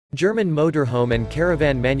German motorhome and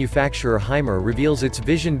caravan manufacturer Hymer reveals its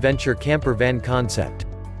Vision Venture camper van concept.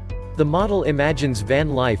 The model imagines van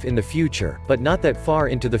life in the future, but not that far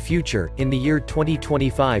into the future, in the year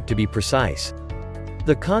 2025 to be precise.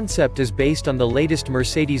 The concept is based on the latest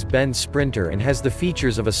Mercedes-Benz Sprinter and has the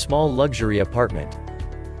features of a small luxury apartment.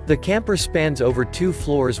 The camper spans over 2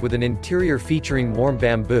 floors with an interior featuring warm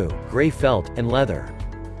bamboo, gray felt, and leather.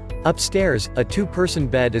 Upstairs, a 2-person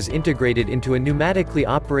bed is integrated into a pneumatically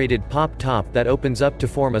operated pop-top that opens up to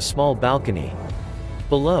form a small balcony.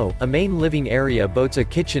 Below, a main living area boasts a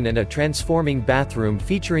kitchen and a transforming bathroom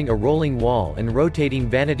featuring a rolling wall and rotating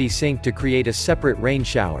vanity sink to create a separate rain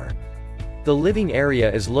shower. The living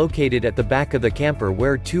area is located at the back of the camper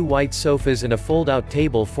where 2 white sofas and a fold-out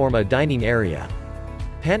table form a dining area.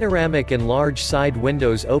 Panoramic and large side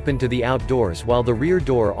windows open to the outdoors while the rear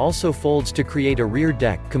door also folds to create a rear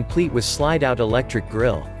deck complete with slide-out electric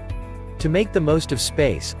grille. To make the most of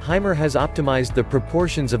space, Hymer has optimized the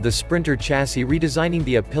proportions of the Sprinter chassis, redesigning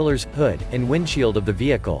the A-pillars, hood, and windshield of the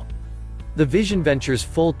vehicle. The Vision Venture's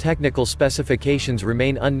full technical specifications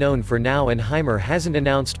remain unknown for now, and Hymer hasn't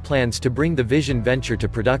announced plans to bring the Vision Venture to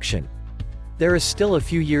production. There is still a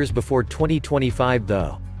few years before 2025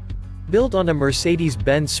 though. Built on a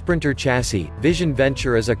Mercedes-Benz Sprinter chassis, Vision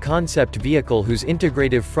Venture is a concept vehicle whose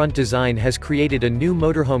integrative front design has created a new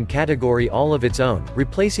motorhome category all of its own,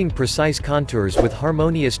 replacing precise contours with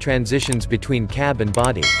harmonious transitions between cab and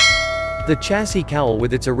body. The chassis cowl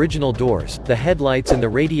with its original doors, the headlights and the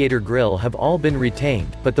radiator grille have all been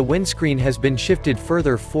retained, but the windscreen has been shifted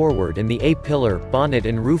further forward and the A-pillar, bonnet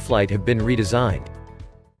and rooflight have been redesigned.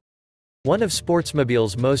 One of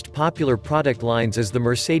Sportsmobile's most popular product lines is the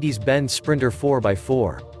Mercedes-Benz Sprinter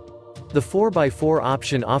 4x4. The 4x4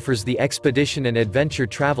 option offers the expedition and adventure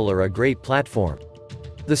traveler a great platform.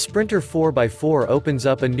 The Sprinter 4x4 opens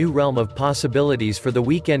up a new realm of possibilities for the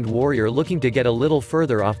weekend warrior looking to get a little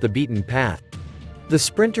further off the beaten path. The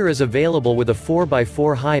Sprinter is available with a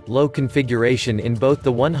 4x4 high-low configuration in both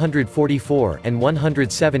the 144 and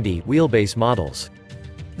 170 wheelbase models.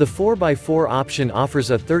 The 4x4 option offers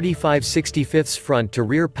a 35/65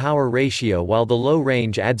 front-to-rear power ratio while the low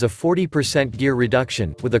range adds a 40% gear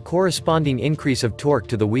reduction, with a corresponding increase of torque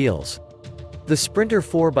to the wheels. The Sprinter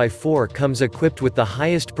 4x4 comes equipped with the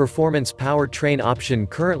highest performance powertrain option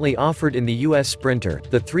currently offered in the US Sprinter,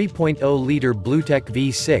 the 3.0-liter BlueTEC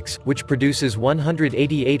V6, which produces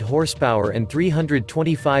 188 horsepower and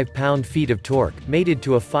 325 pound-feet of torque, mated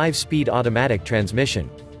to a 5-speed automatic transmission.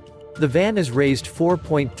 The van is raised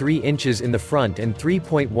 4.3 inches in the front and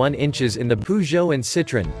 3.1 inches in the Peugeot and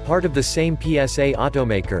Citroën, part of the same PSA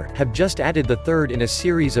automaker, have just added the third in a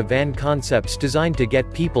series of van concepts designed to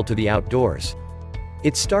get people to the outdoors.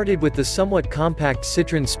 It started with the somewhat compact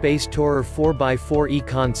Citroën Space Tourer 4x4e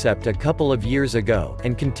concept a couple of years ago,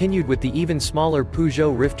 and continued with the even smaller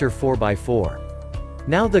Peugeot Rifter 4x4.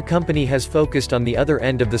 Now the company has focused on the other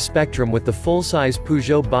end of the spectrum with the full-size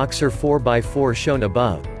Peugeot Boxer 4x4 shown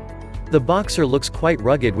above. The Boxer looks quite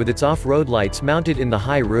rugged with its off-road lights mounted in the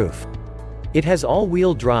high roof. It has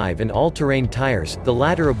all-wheel drive and all-terrain tires, the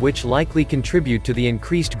latter of which likely contribute to the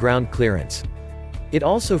increased ground clearance. It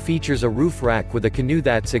also features a roof rack with a canoe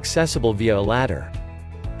that's accessible via a ladder.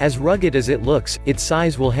 As rugged as it looks, its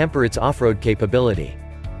size will hamper its off-road capability.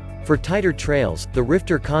 For tighter trails, the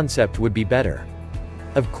Rifter concept would be better.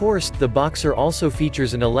 Of course, the Boxer also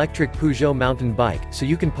features an electric Peugeot mountain bike, so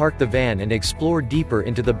you can park the van and explore deeper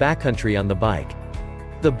into the backcountry on the bike.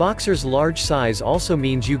 The Boxer's large size also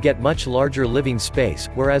means you get much larger living space,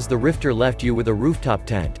 whereas the Rifter left you with a rooftop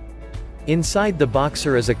tent. Inside the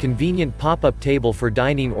Boxer is a convenient pop-up table for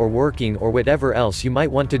dining or working or whatever else you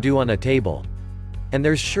might want to do on a table. And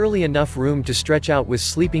there's surely enough room to stretch out with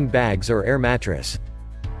sleeping bags or air mattress.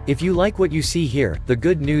 If you like what you see here, the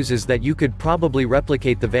good news is that you could probably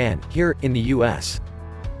replicate the van, here, in the US.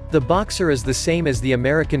 The Boxer is the same as the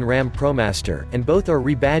American Ram ProMaster, and both are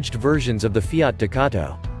rebadged versions of the Fiat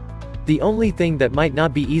Ducato. The only thing that might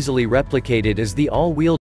not be easily replicated is the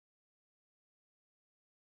all-wheel.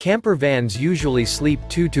 Camper vans usually sleep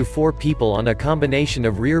 2 to 4 people on a combination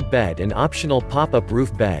of rear bed and optional pop-up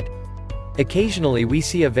roof bed. Occasionally we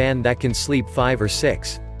see a van that can sleep 5 or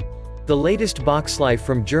 6. The latest box life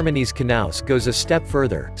from Germany's Knaus goes a step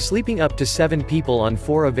further, sleeping up to 7 people on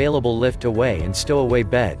 4 available lift-away and stow-away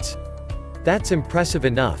beds. That's impressive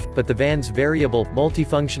enough, but the van's variable,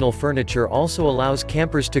 multifunctional furniture also allows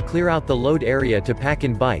campers to clear out the load area to pack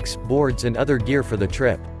in bikes, boards and other gear for the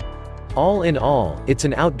trip. All in all, it's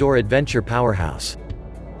an outdoor adventure powerhouse.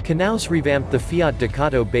 Knaus revamped the Fiat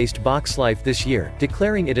Ducato-based box life this year,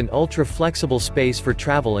 declaring it an ultra-flexible space for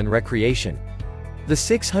travel and recreation. The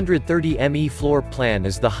 630 ME floor plan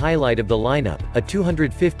is the highlight of the lineup, a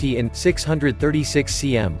 250 in 636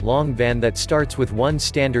 cm long van that starts with one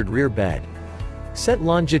standard rear bed. Set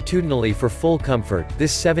longitudinally for full comfort,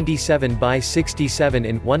 this 77 by 67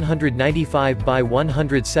 in 195 by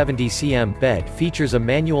 170 cm bed features a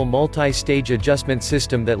manual multi-stage adjustment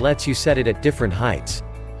system that lets you set it at different heights.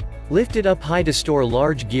 Lift it up high to store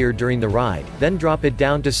large gear during the ride, then drop it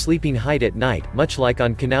down to sleeping height at night, much like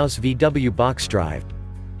on Knaus VW box drive.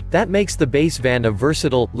 That makes the base van a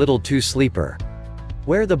versatile, little two-sleeper.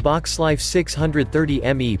 Where the Boxlife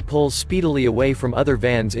 630 ME pulls speedily away from other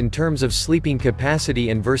vans in terms of sleeping capacity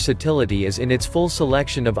and versatility is in its full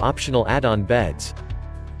selection of optional add-on beds.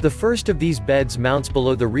 The first of these beds mounts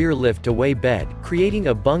below the rear lift-away bed, creating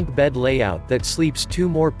a bunk bed layout that sleeps two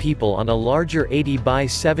more people on a larger 80 by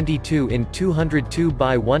 72 in 202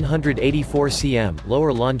 by 184 cm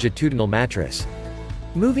lower longitudinal mattress.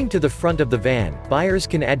 Moving to the front of the van, buyers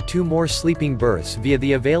can add two more sleeping berths via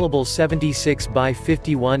the available 76 by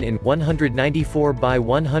 51 in 194 by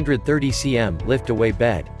 130 cm lift-away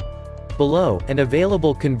bed. Below, an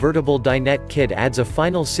available convertible dinette kit adds a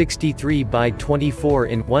final 63 by 24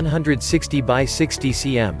 in 160 by 60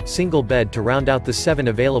 cm single bed to round out the 7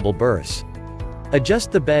 available berths.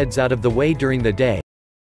 Adjust the beds out of the way during the day.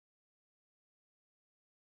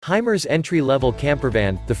 Hymer's entry-level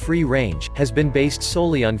campervan, the Free Range, has been based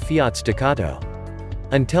solely on Fiat's Ducato.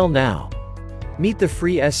 Until now. Meet the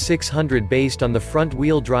Free S600 based on the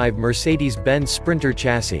front-wheel drive Mercedes-Benz Sprinter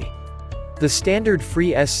chassis. The standard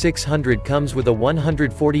Free S600 comes with a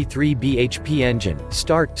 143 bhp engine,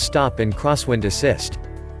 start, stop and crosswind assist.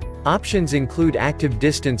 Options include active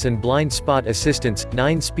distance and blind spot assistance,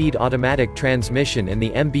 9-speed automatic transmission and the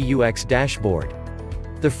MBUX dashboard.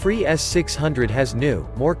 The Free S600 has new,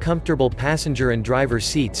 more comfortable passenger and driver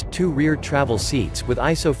seats, 2 rear travel seats with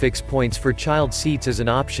ISOFIX points for child seats as an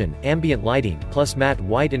option, ambient lighting, plus matte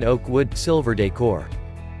white and oak wood, silver decor.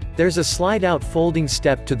 There's a slide-out folding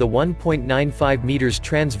step to the 1.95 meters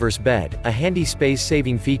transverse bed, a handy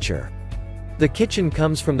space-saving feature. The kitchen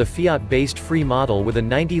comes from the Fiat-based Free model with a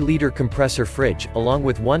 90-liter compressor fridge, along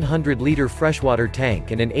with 100-liter freshwater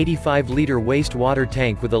tank and an 85-liter wastewater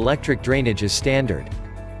tank with electric drainage as standard.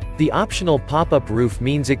 The optional pop-up roof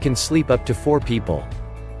means it can sleep up to 4 people.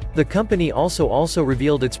 The company also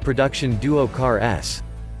revealed its production Duo Car S.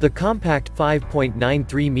 The compact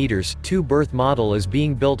 5.93 meters, 2-berth model is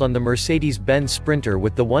being built on the Mercedes-Benz Sprinter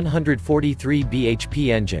with the 143 bhp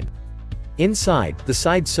engine. Inside, the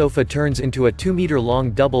side sofa turns into a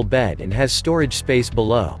 2-meter-long double bed and has storage space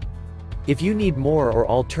below. If you need more or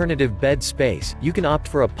alternative bed space, you can opt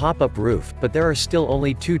for a pop-up roof, but there are still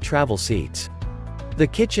only 2 travel seats. The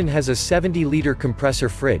kitchen has a 70-liter compressor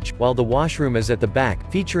fridge, while the washroom is at the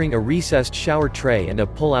back, featuring a recessed shower tray and a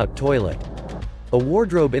pull-out toilet. A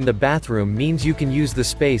wardrobe in the bathroom means you can use the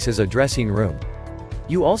space as a dressing room.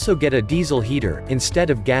 You also get a diesel heater, instead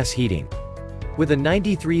of gas heating. With a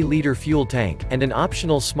 93-liter fuel tank, and an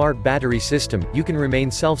optional smart battery system, you can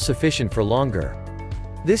remain self-sufficient for longer.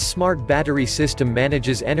 This smart battery system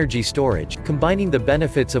manages energy storage, combining the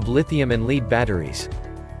benefits of lithium and lead batteries.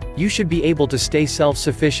 You should be able to stay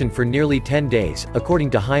self-sufficient for nearly 10 days, according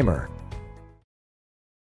to Hymer.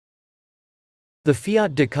 The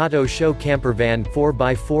Fiat Ducato show camper van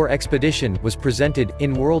 4x4 Expedition was presented,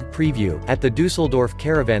 in world preview, at the Düsseldorf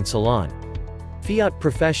Caravan Salon. Fiat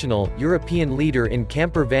Professional, European leader in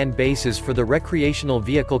camper van bases for the recreational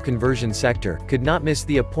vehicle conversion sector, could not miss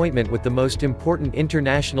the appointment with the most important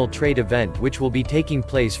international trade event which will be taking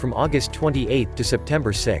place from August 28 to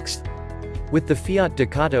September 6. With the Fiat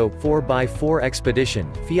Ducato 4x4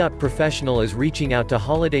 Expedition, Fiat Professional is reaching out to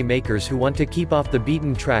holiday makers who want to keep off the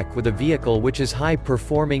beaten track with a vehicle which is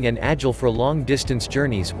high-performing and agile for long-distance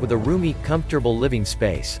journeys, with a roomy, comfortable living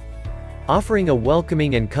space. Offering a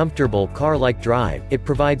welcoming and comfortable car-like drive, it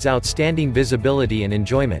provides outstanding visibility and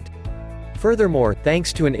enjoyment. Furthermore,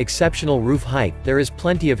 thanks to an exceptional roof height, there is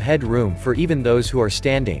plenty of head room for even those who are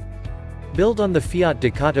standing. Built on the Fiat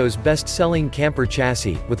Ducato's best-selling camper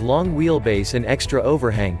chassis, with long wheelbase and extra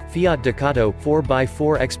overhang, Fiat Ducato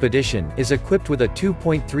 4x4 Expedition is equipped with a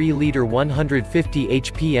 2.3-liter 150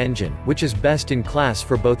 HP engine, which is best in class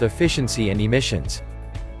for both efficiency and emissions.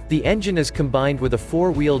 The engine is combined with a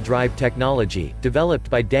 4-wheel drive technology, developed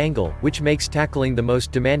by Dangle, which makes tackling the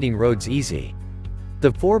most demanding roads easy.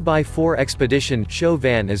 The 4x4 Expedition show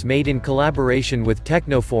van is made in collaboration with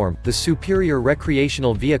Technoform, the superior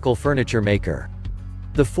recreational vehicle furniture maker.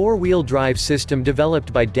 The 4-wheel drive system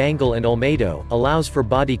developed by Dangle and Olmedo allows for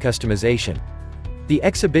body customization. The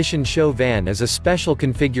exhibition show van is a special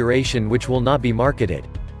configuration which will not be marketed.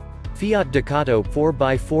 Fiat Ducato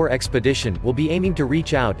 4x4 Expedition will be aiming to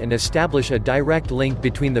reach out and establish a direct link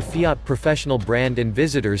between the Fiat professional brand and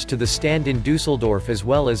visitors to the stand in Dusseldorf as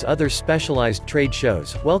well as other specialized trade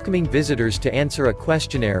shows, welcoming visitors to answer a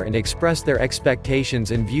questionnaire and express their expectations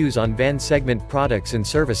and views on van segment products and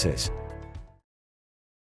services.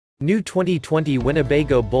 New 2020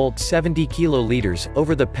 Winnebago Bolt 70 kiloliters.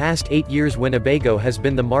 Over the past 8 years Winnebago has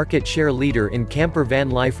been the market share leader in camper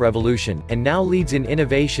van life revolution, and now leads in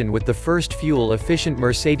innovation with the first fuel-efficient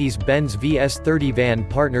Mercedes-Benz VS30 van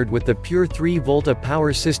partnered with the Pure 3 Volta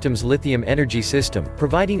Power Systems lithium energy system,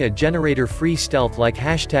 providing a generator-free stealth-like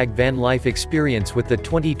 #van life experience with the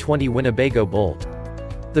 2020 Winnebago Bolt.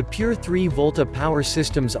 The Pure 3 Volta Power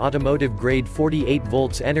Systems automotive-grade 48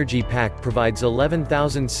 volts energy pack provides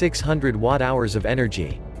 11,600 watt-hours of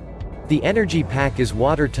energy. The energy pack is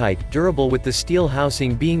watertight, durable with the steel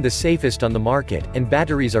housing being the safest on the market, and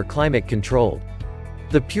batteries are climate-controlled.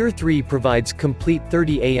 The Pure 3 provides complete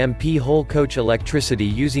 30 amp whole coach electricity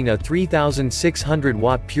using a 3,600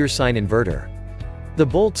 watt pure sine inverter. The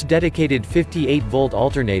Bolt's dedicated 58-volt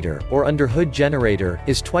alternator, or under-hood generator,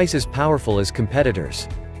 is twice as powerful as competitors.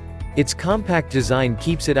 Its compact design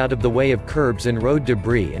keeps it out of the way of curbs and road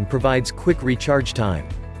debris and provides quick recharge time.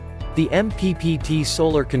 The MPPT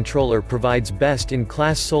solar controller provides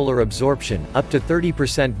best-in-class solar absorption, up to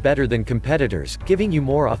 30% better than competitors, giving you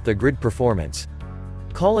more off-the-grid performance.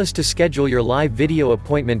 Call us to schedule your live video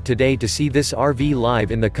appointment today to see this RV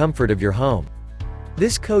live in the comfort of your home.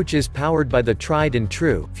 This coach is powered by the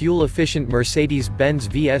tried-and-true, fuel-efficient Mercedes-Benz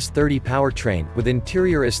VS30 powertrain, with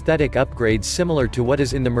interior aesthetic upgrades similar to what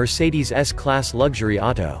is in the Mercedes S-Class luxury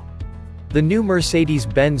auto. The new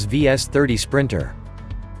Mercedes-Benz VS30 Sprinter.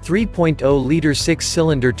 3.0-liter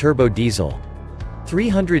 6-cylinder turbo diesel.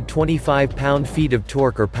 325 pound-feet of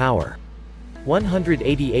torque or power.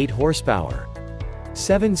 188 horsepower.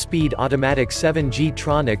 7-speed automatic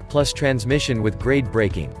 7G-tronic plus transmission with grade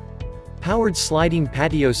braking. Powered sliding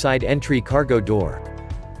patio side entry cargo door.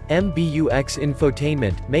 MBUX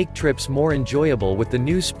infotainment. Make trips more enjoyable with the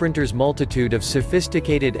new Sprinter's multitude of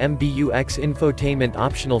sophisticated MBUX infotainment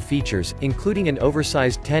optional features, including an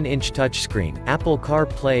oversized 10-inch touchscreen, Apple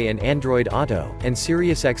CarPlay and Android Auto, and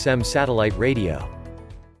SiriusXM satellite radio.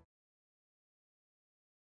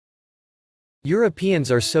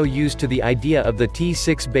 Europeans are so used to the idea of the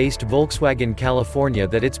T6-based Volkswagen California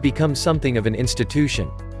that it's become something of an institution.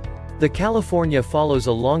 The California follows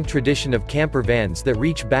a long tradition of camper vans that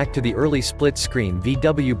reach back to the early split-screen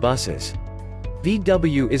VW buses.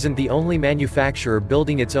 VW isn't the only manufacturer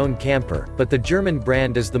building its own camper, but the German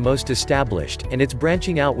brand is the most established, and it's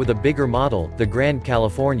branching out with a bigger model, the Grand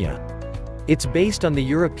California. It's based on the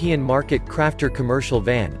European market crafter commercial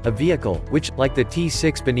van, a vehicle, which, like the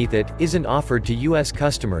T6 beneath it, isn't offered to US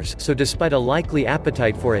customers, so despite a likely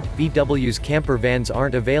appetite for it, VW's camper vans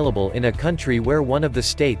aren't available in a country where one of the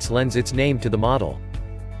states lends its name to the model.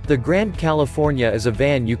 The Grand California is a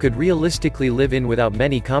van you could realistically live in without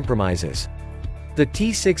many compromises. The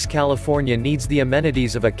T6 California needs the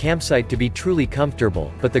amenities of a campsite to be truly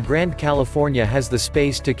comfortable, but the Grand California has the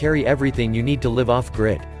space to carry everything you need to live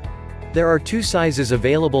off-grid. There are two sizes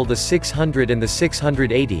available, the 600 and the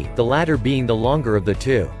 680, the latter being the longer of the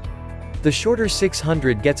two. The shorter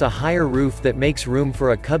 600 gets a higher roof that makes room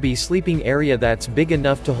for a cubby sleeping area that's big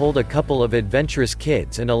enough to hold a couple of adventurous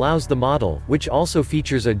kids and allows the model, which also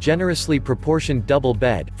features a generously proportioned double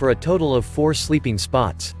bed, for a total of 4 sleeping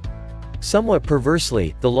spots. Somewhat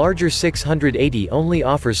perversely, the larger 680 only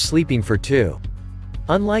offers sleeping for 2.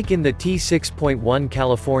 Unlike in the T6.1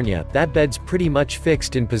 California, that bed's pretty much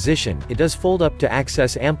fixed in position. It does fold up to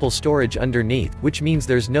access ample storage underneath, which means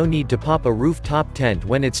there's no need to pop a rooftop tent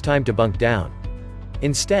when it's time to bunk down.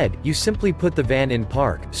 Instead, you simply put the van in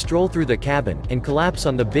park, stroll through the cabin, and collapse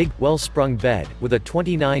on the big, well-sprung bed, with a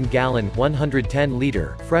 29-gallon,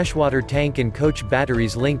 110-liter, freshwater tank and coach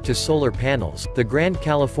batteries linked to solar panels. The Grand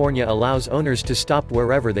California allows owners to stop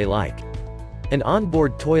wherever they like. An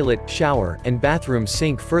onboard toilet, shower, and bathroom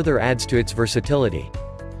sink further adds to its versatility.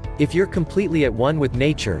 If you're completely at one with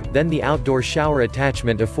nature, then the outdoor shower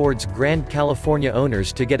attachment affords Grand California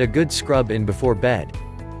owners to get a good scrub in before bed.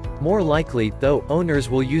 More likely, though, owners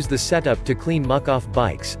will use the setup to clean muck off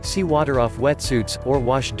bikes, seawater off wetsuits, or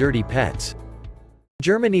wash dirty pets.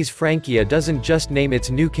 Germany's Frankia doesn't just name its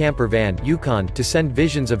new camper van Yukon to send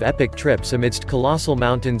visions of epic trips amidst colossal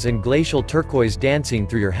mountains and glacial turquoise dancing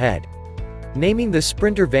through your head. Naming the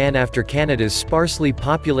Sprinter van after Canada's sparsely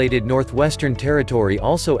populated Northwestern Territory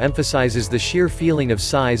also emphasizes the sheer feeling of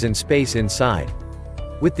size and space inside.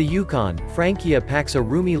 With the Yukon, Frankia packs a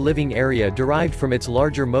roomy living area derived from its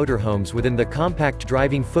larger motorhomes within the compact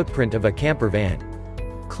driving footprint of a camper van.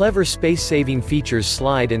 Clever space-saving features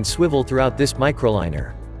slide and swivel throughout this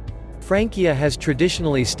microliner. Frankia has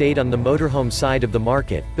traditionally stayed on the motorhome side of the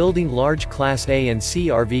market, building large Class A and C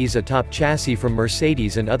RVs atop chassis from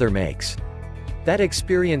Mercedes and other makes. That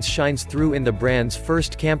experience shines through in the brand's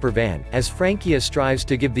first camper van, as Frankia strives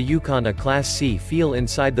to give the Yukon a Class C feel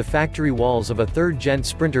inside the factory walls of a third-gen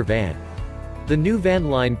Sprinter van. The new van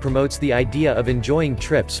line promotes the idea of enjoying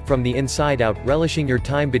trips from the inside out, relishing your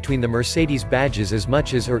time between the Mercedes badges as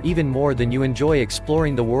much as or even more than you enjoy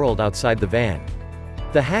exploring the world outside the van.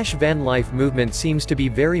 The #van life movement seems to be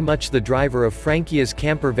very much the driver of Frankia's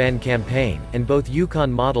camper van campaign, and both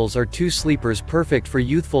Yukon models are two sleepers perfect for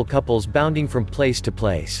youthful couples bounding from place to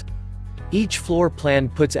place. Each floor plan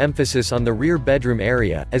puts emphasis on the rear bedroom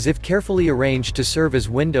area, as if carefully arranged to serve as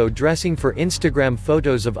window dressing for Instagram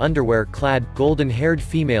photos of underwear-clad, golden-haired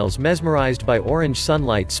females mesmerized by orange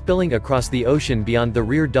sunlight spilling across the ocean beyond the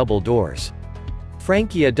rear double doors.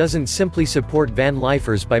 Frankia doesn't simply support van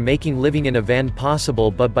lifers by making living in a van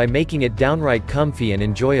possible but by making it downright comfy and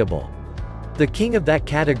enjoyable. The king of that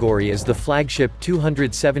category is the flagship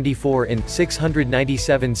 274-in,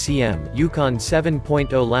 697 cm Yukon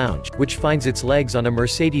 7.0 Lounge, which finds its legs on a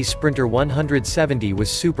Mercedes Sprinter 170 with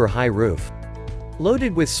super high roof.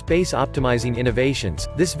 Loaded with space-optimizing innovations,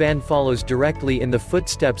 this van follows directly in the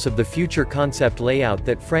footsteps of the future concept layout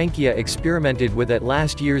that Frankia experimented with at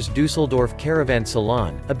last year's Dusseldorf Caravan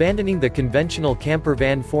Salon, abandoning the conventional camper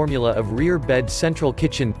van formula of rear bed, central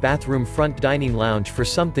kitchen, bathroom, front dining lounge for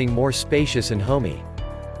something more spacious and homey.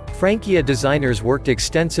 Frankia designers worked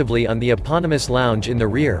extensively on the eponymous lounge in the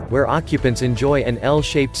rear, where occupants enjoy an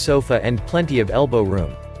L-shaped sofa and plenty of elbow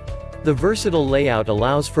room. The versatile layout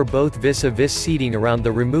allows for both vis-a-vis seating around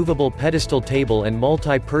the removable pedestal table and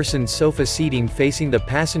multi-person sofa seating facing the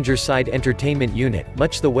passenger side entertainment unit,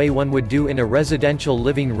 much the way one would do in a residential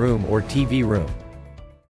living room or TV room.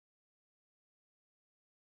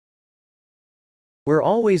 We're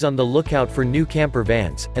always on the lookout for new camper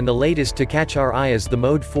vans, and the latest to catch our eye is the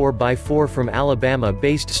Mode 4x4 from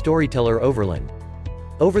Alabama-based Storyteller Overland.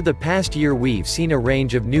 Over the past year we've seen a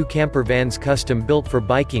range of new camper vans custom-built for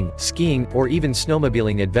biking, skiing, or even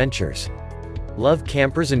snowmobiling adventures. Love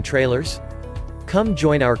campers and trailers? Come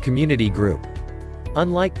join our community group.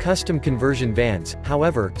 Unlike custom conversion vans,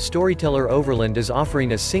 however, Storyteller Overland is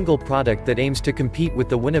offering a single product that aims to compete with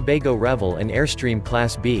the Winnebago Revel and Airstream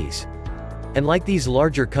Class Bs. And like these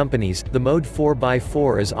larger companies, the Mode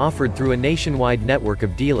 4x4 is offered through a nationwide network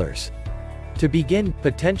of dealers. To begin,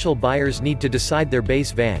 potential buyers need to decide their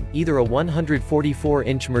base van, either a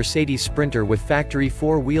 144-inch Mercedes Sprinter with factory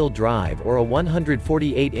 4-wheel drive or a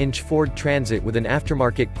 148-inch Ford Transit with an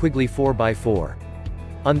aftermarket Quigley 4x4.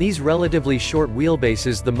 On these relatively short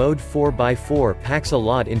wheelbases, the Mode 4x4 packs a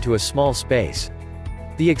lot into a small space.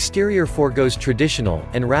 The exterior forgoes traditional,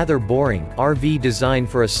 and rather boring, RV design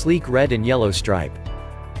for a sleek red and yellow stripe.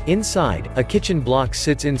 Inside, a kitchen block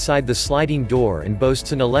sits inside the sliding door and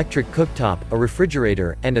boasts an electric cooktop, a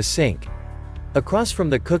refrigerator, and a sink. Across from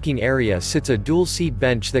the cooking area sits a dual-seat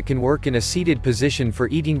bench that can work in a seated position for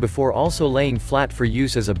eating before also laying flat for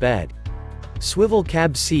use as a bed. Swivel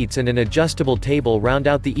cab seats and an adjustable table round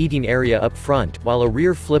out the eating area up front, while a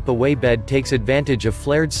rear flip-away bed takes advantage of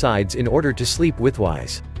flared sides in order to sleep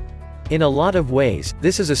widthwise. In a lot of ways,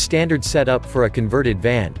 this is a standard setup for a converted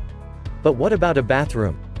van. But what about a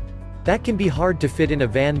bathroom? That can be hard to fit in a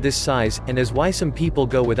van this size, and is why some people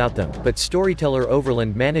go without them, but Storyteller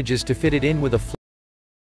Overland manages to fit it in with a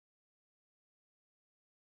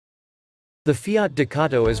The Fiat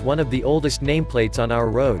Ducato is one of the oldest nameplates on our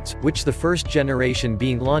roads, which the first generation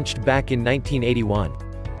being launched back in 1981.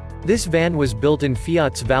 This van was built in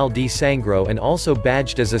Fiat's Val di Sangro and also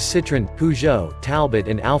badged as a Citroën, Peugeot, Talbot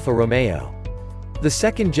and Alfa Romeo. The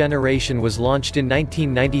second generation was launched in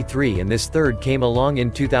 1993 and this third came along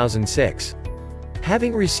in 2006.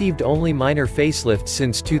 Having received only minor facelifts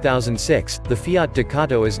since 2006, the Fiat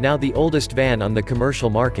Ducato is now the oldest van on the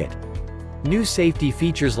commercial market. New safety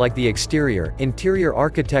features like the interior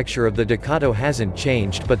architecture of the Ducato hasn't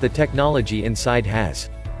changed, but the technology inside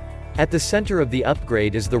has. At the center of the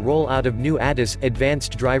upgrade is the rollout of new ADAS,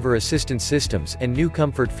 Advanced Driver Assistance Systems, and new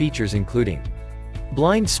comfort features including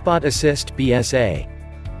Blind Spot Assist (BSA).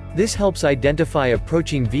 This helps identify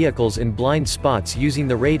approaching vehicles in blind spots using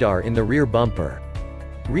the radar in the rear bumper.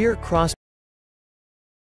 Rear cross.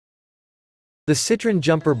 The Citroën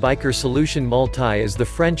Jumper Biker Solution Multi is the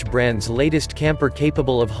French brand's latest camper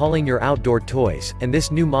capable of hauling your outdoor toys, and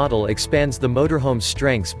this new model expands the motorhome's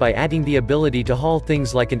strengths by adding the ability to haul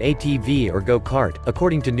things like an ATV or go-kart,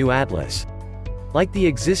 according to New Atlas. Like the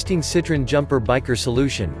existing Citroën Jumper Biker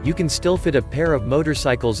Solution, you can still fit a pair of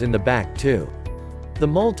motorcycles in the back too. The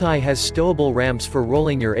Multi has stowable ramps for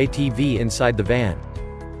rolling your ATV inside the van.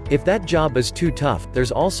 If that job is too tough,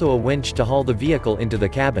 there's also a winch to haul the vehicle into the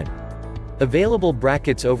cabin. Available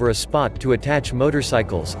brackets over a spot to attach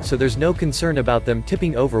motorcycles, so there's no concern about them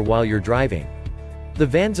tipping over while you're driving. The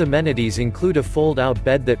van's amenities include a fold-out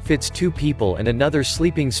bed that fits 2 people and another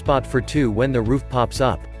sleeping spot for 2 when the roof pops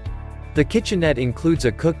up. The kitchenette includes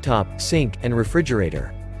a cooktop, sink, and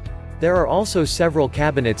refrigerator. There are also several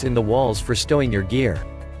cabinets in the walls for stowing your gear.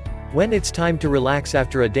 When it's time to relax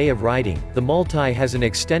after a day of riding, the Multi has an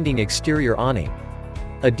extending exterior awning.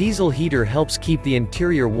 A diesel heater helps keep the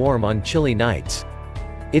interior warm on chilly nights.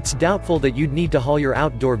 It's doubtful that you'd need to haul your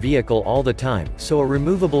outdoor vehicle all the time, so a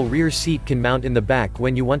removable rear seat can mount in the back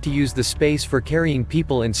when you want to use the space for carrying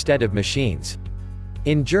people instead of machines.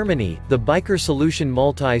 In Germany, the Biker Solution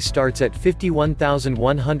Multi starts at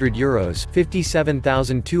 €51,100,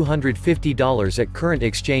 $57,250 at current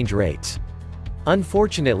exchange rates.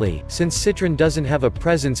 Unfortunately, since Citroën doesn't have a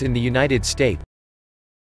presence in the United States,